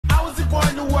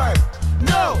born to work.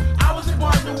 No, I wasn't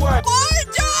born to work.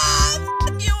 Poor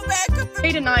job! You back.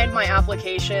 They denied my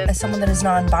application. As someone that is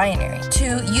non-binary,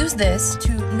 to use this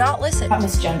to not listen. I'm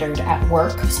misgendered at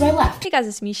work, so I left. Hey guys,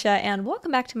 it's Misha and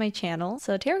welcome back to my channel.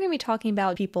 So today we're going to be talking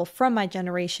about people from my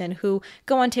generation who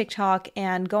go on TikTok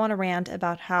and go on a rant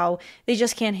about how they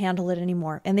just can't handle it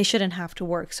anymore and they shouldn't have to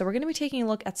work. So we're going to be taking a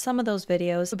look at some of those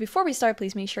videos. But before we start,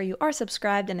 please make sure you are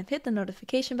subscribed and have hit the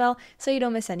notification bell so you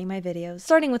don't miss any of my videos.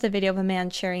 Starting with a video of a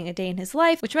man sharing a day in his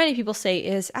life, which many people say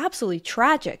is absolutely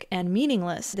tragic and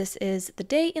meaningless. This is the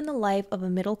day in the life of a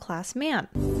middle-class man.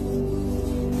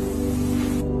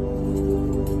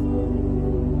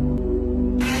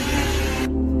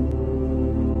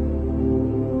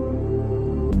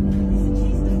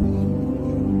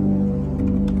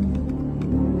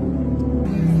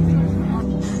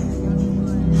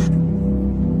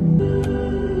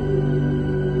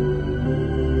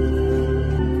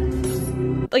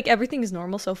 Like, everything is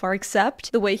normal so far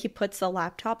except the way he puts the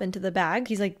laptop into the bag.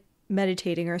 He's like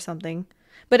meditating or something.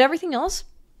 But everything else?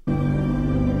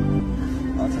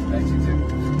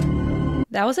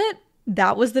 That was it.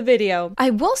 That was the video. I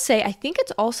will say, I think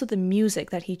it's also the music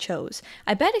that he chose.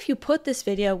 I bet if you put this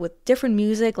video with different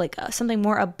music, like something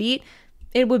more upbeat,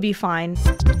 it would be fine.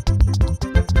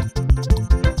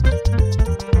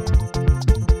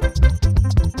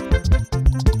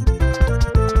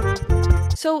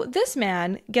 So this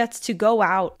man gets to go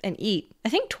out and eat, I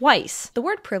think twice. The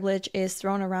word privilege is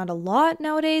thrown around a lot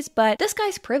nowadays, but this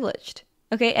guy's privileged.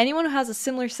 Okay, anyone who has a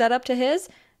similar setup to his,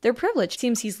 they're privileged.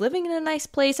 Seems he's living in a nice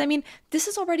place. I mean, this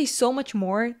is already so much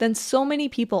more than so many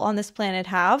people on this planet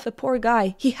have. The poor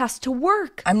guy, he has to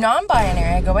work. I'm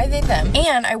non-binary, I go by they, them,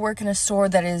 and I work in a store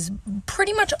that is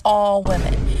pretty much all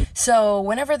women. So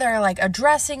whenever they're like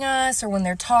addressing us or when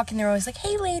they're talking, they're always like,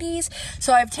 hey ladies.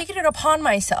 So I've taken it upon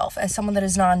myself as someone that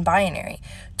is non-binary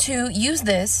to use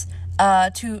this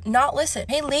to not listen.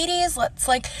 Hey ladies, let's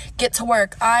like get to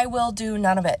work. I will do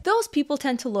none of it. Those people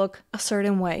tend to look a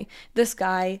certain way. This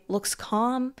guy looks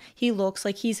calm. He looks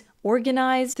like he's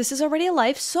organized. This is already a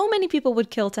life so many people would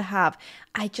kill to have.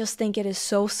 I just think it is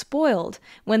so spoiled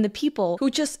when the people who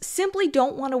just simply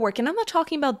don't want to work, and I'm not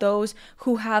talking about those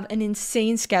who have an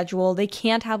insane schedule, they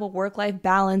can't have a work-life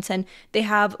balance, and they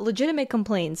have legitimate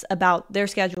complaints about their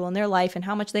schedule and their life and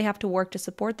how much they have to work to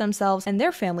support themselves and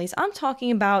their families. I'm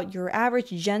talking about your average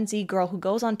Gen Z girl who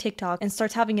goes on TikTok and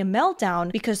starts having a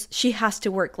meltdown because she has to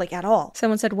work, like, at all.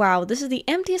 Someone said, wow, this is the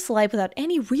emptiest life without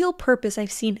any real purpose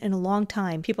I've seen in a long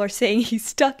time. People are saying he's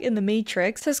stuck in the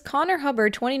Matrix. Says Connor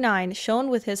Hubbard, 29, shown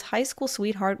with his high school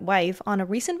sweetheart wife on a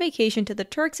recent vacation to the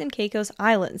Turks and Caicos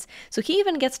Islands. So he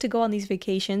even gets to go on these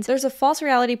vacations. There's a false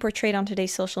reality portrayed on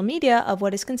today's social media of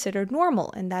what is considered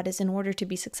normal, and that is in order to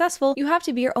be successful, you have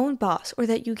to be your own boss or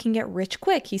that you can get rich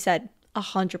quick, he said.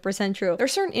 100% true. There are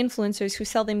certain influencers who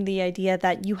sell them the idea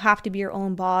that you have to be your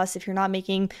own boss. If you're not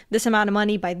making this amount of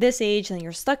money by this age, then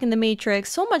you're stuck in the matrix.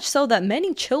 So much so that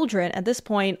many children at this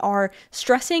point are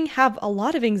stressing, have a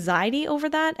lot of anxiety over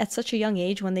that at such a young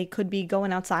age when they could be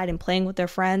going outside and playing with their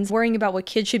friends, worrying about what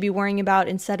kids should be worrying about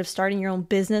instead of starting your own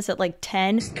business at like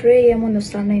 10. It's 3 a.m. on a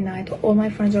Sunday night. All my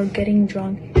friends are getting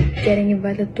drunk, getting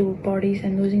invited to parties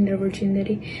and losing their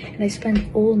virginity, and I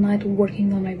spent all night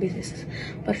working on my businesses.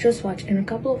 But just watch, in a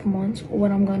couple of months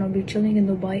when I'm gonna be chilling in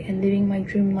Dubai and living my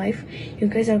dream life, you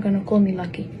guys are gonna call me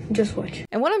lucky. Just watch.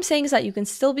 And what I'm saying is that you can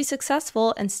still be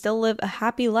successful and still live a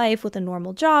happy life with a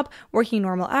normal job, working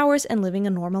normal hours, and living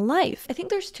a normal life. I think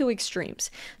there's two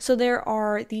extremes. So there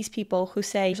are these people who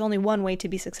say there's only one way to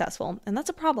be successful, and that's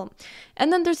a problem.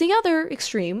 And then there's the other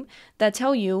extreme that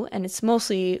tell you, and it's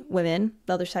mostly women,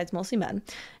 the other side's mostly men,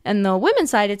 and the women's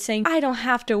side, it's saying, I don't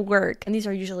have to work. And these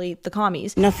are usually the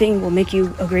commies. Nothing will make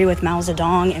you agree with Mao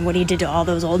Zedong and what he did to all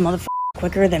those old motherfuckers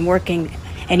quicker than working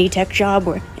any tech job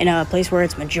or in a place where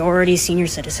it's majority senior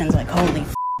citizens. Like, holy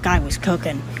guy was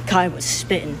cooking, guy was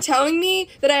spitting. Telling me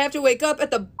that I have to wake up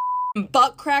at the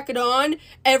butt crack of dawn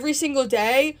every single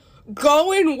day,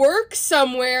 go and work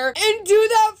somewhere, and do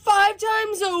that 5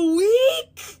 times a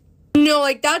week? No,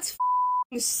 like, that's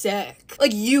sick.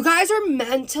 Like, you guys are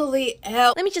mentally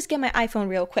ill. Let me just get my iPhone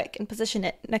real quick and position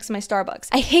it next to my Starbucks.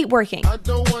 I hate working. I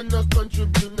don't wanna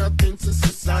contribute nothing to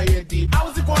society. I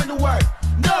wasn't born to work.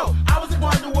 No, I wasn't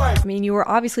born to work. I mean, you were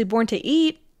obviously born to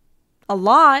eat a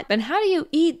lot, but how do you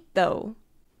eat though?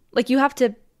 Like, you have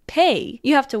to pay.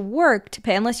 You have to work to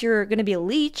pay, unless you're gonna be a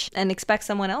leech and expect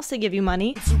someone else to give you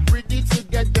money. Too pretty to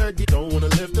get dirty. Don't wanna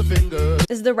lift a finger.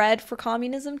 Is the red for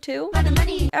communism too?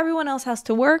 Everyone else has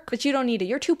to work, but you don't need it.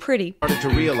 You're too pretty. Started to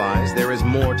realize there is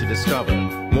more to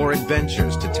discover. more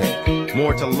adventures to take,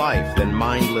 more to life than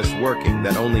mindless working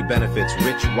that only benefits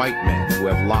rich white men who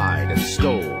have lied and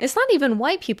stole. It's not even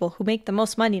white people who make the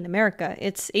most money in America,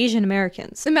 it's Asian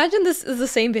Americans. Imagine this is the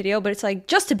same video, but it's like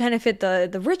just to benefit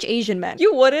the rich Asian men.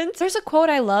 You wouldn't. There's a quote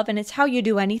I love, and it's how you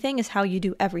do anything is how you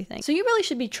do everything. So you really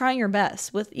should be trying your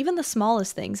best with even the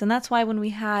smallest things, and that's why when we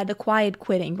had the quiet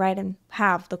quitting, right, and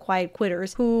have the quiet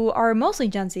quitters who are mostly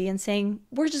Gen Z and saying,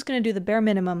 we're just gonna do the bare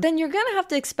minimum, then you're gonna have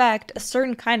to expect a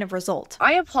certain kind of result.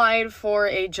 I applied for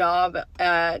a job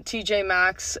at TJ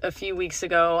Maxx a few weeks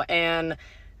ago and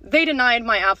they denied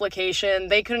my application.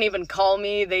 They couldn't even call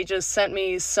me. They just sent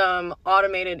me some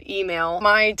automated email.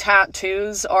 My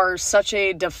tattoos are such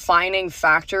a defining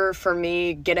factor for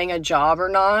me getting a job or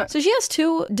not. So she has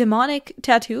 2 demonic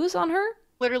tattoos on her?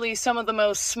 Literally, some of the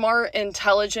most smart,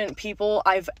 intelligent people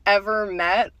I've ever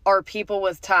met are people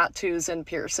with tattoos and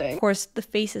piercing. Of course, the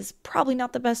face is probably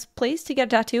not the best place to get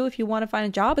a tattoo if you want to find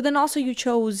a job, but then also you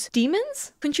chose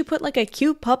demons? Couldn't you put like a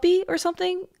cute puppy or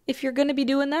something if you're gonna be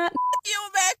doing that? You,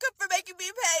 America, for making me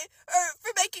pay, or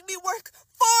for making me work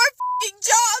 4 f***ing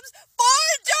jobs! 4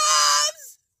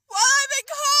 jobs! While I'm in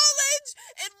college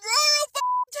in rural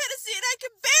f***ing Tennessee and I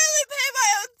can barely pay my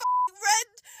own f***ing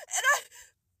rent, and I'm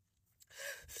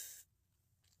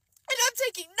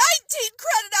taking 19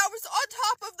 credit hours on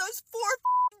top of those 4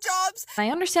 f***ing jobs. I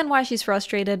understand why she's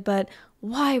frustrated, but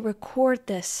why record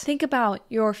this? Think about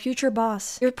your future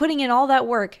boss. You're putting in all that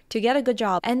work to get a good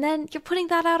job, and then you're putting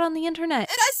that out on the internet.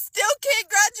 And I still can't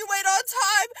graduate on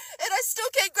time, and I still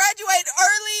can't graduate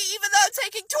early, even though I'm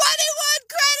taking 21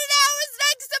 credit hours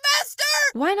next semester!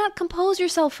 Why not compose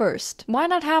yourself first? Why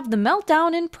not have the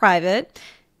meltdown in private?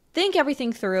 Think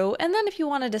everything through, and then if you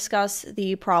want to discuss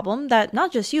the problem that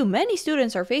not just you, many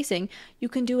students are facing, you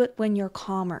can do it when you're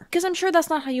calmer. Because I'm sure that's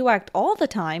not how you act all the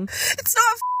time. It's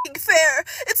not f***ing fair.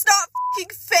 It's not f***ing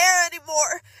fair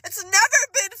anymore. It's never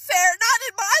been fair, not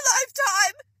in my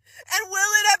lifetime. And will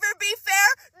it ever be fair?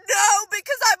 No,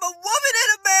 because I'm a woman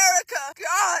in America.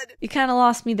 God. You kind of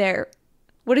lost me there.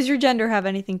 What does your gender have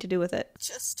anything to do with it?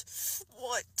 Just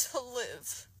want to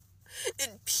live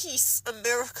in peace,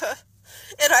 America.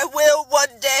 And I will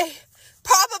one day.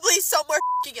 Probably somewhere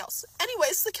f***ing else.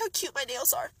 Anyways, look how cute my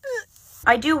nails are.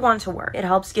 I do want to work. It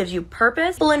helps gives you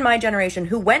purpose. People in my generation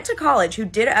who went to college, who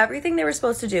did everything they were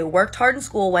supposed to do, worked hard in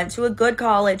school, went to a good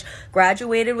college,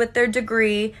 graduated with their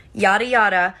degree, yada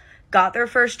yada, got their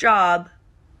first job,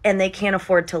 and they can't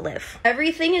afford to live.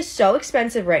 Everything is so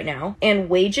expensive right now, and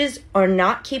wages are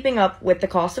not keeping up with the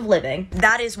cost of living.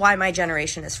 That is why my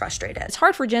generation is frustrated. It's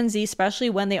hard for Gen Z, especially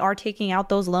when they are taking out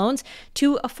those loans,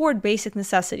 to afford basic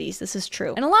necessities. This is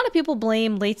true. And a lot of people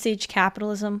blame late-stage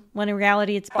capitalism, when in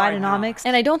reality it's Bidenomics.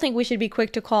 And I don't think we should be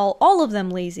quick to call all of them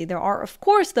lazy. There are, of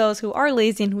course, those who are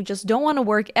lazy and who just don't want to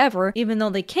work ever, even though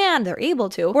they can, they're able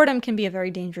to. Boredom can be a very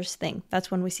dangerous thing.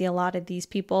 That's when we see a lot of these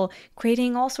people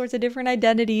creating all sorts of different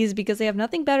identities because they have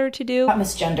nothing better to do. I got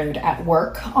misgendered at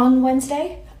work on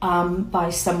Wednesday by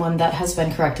someone that has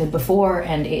been corrected before,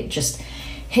 and it just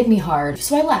hit me hard.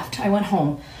 So I left. I went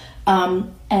home.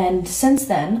 And since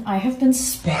then, I have been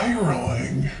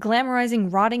spiraling.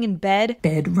 Glamorizing rotting in bed.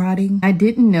 Bed rotting. I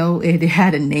didn't know it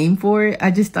had a name for it.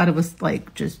 I just thought it was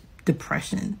like just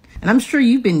depression. And I'm sure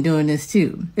you've been doing this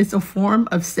too. It's a form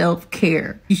of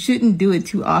self-care. You shouldn't do it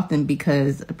too often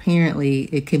because apparently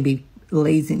it can be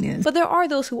laziness. But there are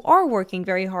those who are working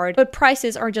very hard, but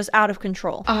prices are just out of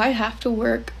control. I have to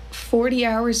work 40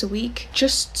 hours a week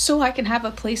just so I can have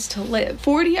a place to live.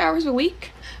 40 hours a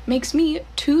week makes me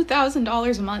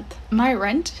 $2,000 a month. My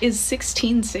rent is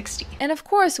 $1,660. And of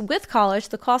course, with college,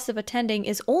 the cost of attending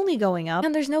is only going up,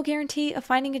 and there's no guarantee of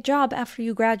finding a job after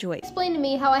you graduate. Explain to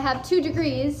me how I have 2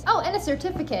 degrees, oh, and a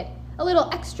certificate. A little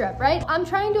extra, right? I'm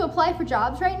trying to apply for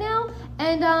jobs right now,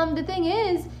 and the thing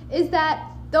is that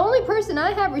the only person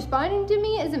I have responding to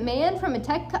me is a man from a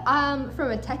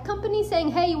tech company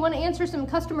saying, hey, you want to answer some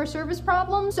customer service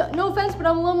problems? So, no offense, but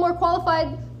I'm a little more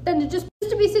qualified than to just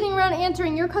to be sitting around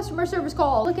answering your customer service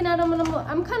call. Looking at him and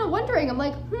I'm kind of wondering, I'm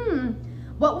like,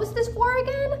 what was this for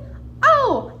again?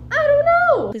 Oh, I don't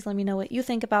know. Please let me know what you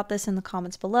think about this in the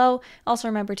comments below. Also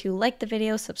remember to like the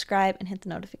video, subscribe, and hit the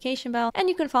notification bell. And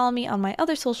you can follow me on my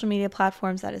other social media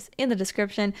platforms that is in the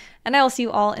description. And I will see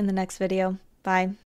you all in the next video. Bye.